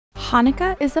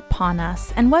Hanukkah is upon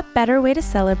us, and what better way to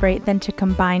celebrate than to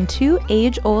combine two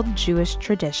age-old Jewish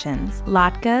traditions,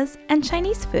 latkes and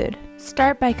Chinese food.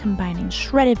 Start by combining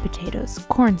shredded potatoes,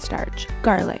 cornstarch,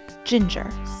 garlic, ginger,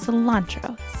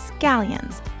 cilantro,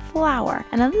 scallions, flour,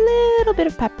 and a little bit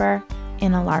of pepper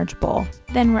in a large bowl.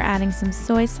 Then we're adding some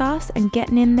soy sauce and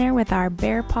getting in there with our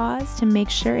bare paws to make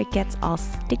sure it gets all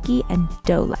sticky and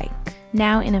dough-like.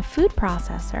 Now in a food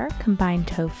processor, combine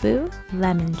tofu,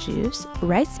 lemon juice,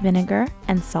 rice vinegar,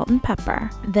 and salt and pepper.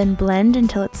 Then blend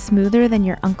until it's smoother than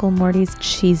your Uncle Morty's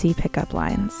cheesy pickup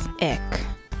lines. Ick.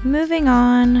 Moving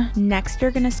on, next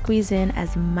you're gonna squeeze in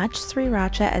as much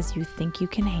Sriracha as you think you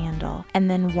can handle, and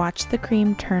then watch the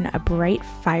cream turn a bright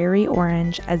fiery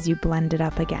orange as you blend it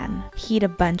up again. Heat a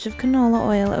bunch of canola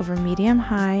oil over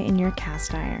medium-high in your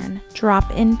cast iron. Drop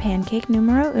in pancake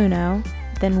numero uno,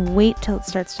 then wait till it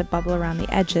starts to bubble around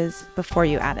the edges before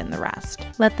you add in the rest.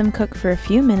 Let them cook for a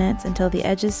few minutes until the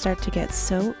edges start to get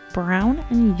so brown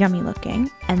and yummy looking,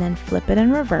 and then flip it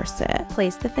and reverse it.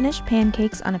 Place the finished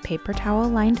pancakes on a paper towel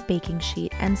lined baking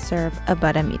sheet and serve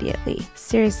but immediately.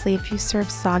 Seriously, if you serve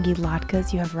soggy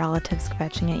latkes, you have relatives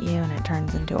kvetching at you and it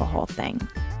turns into a whole thing.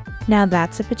 Now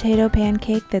that's a potato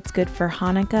pancake that's good for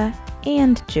Hanukkah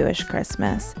and Jewish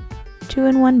Christmas. 2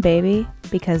 in 1, baby,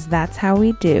 because that's how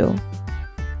we do.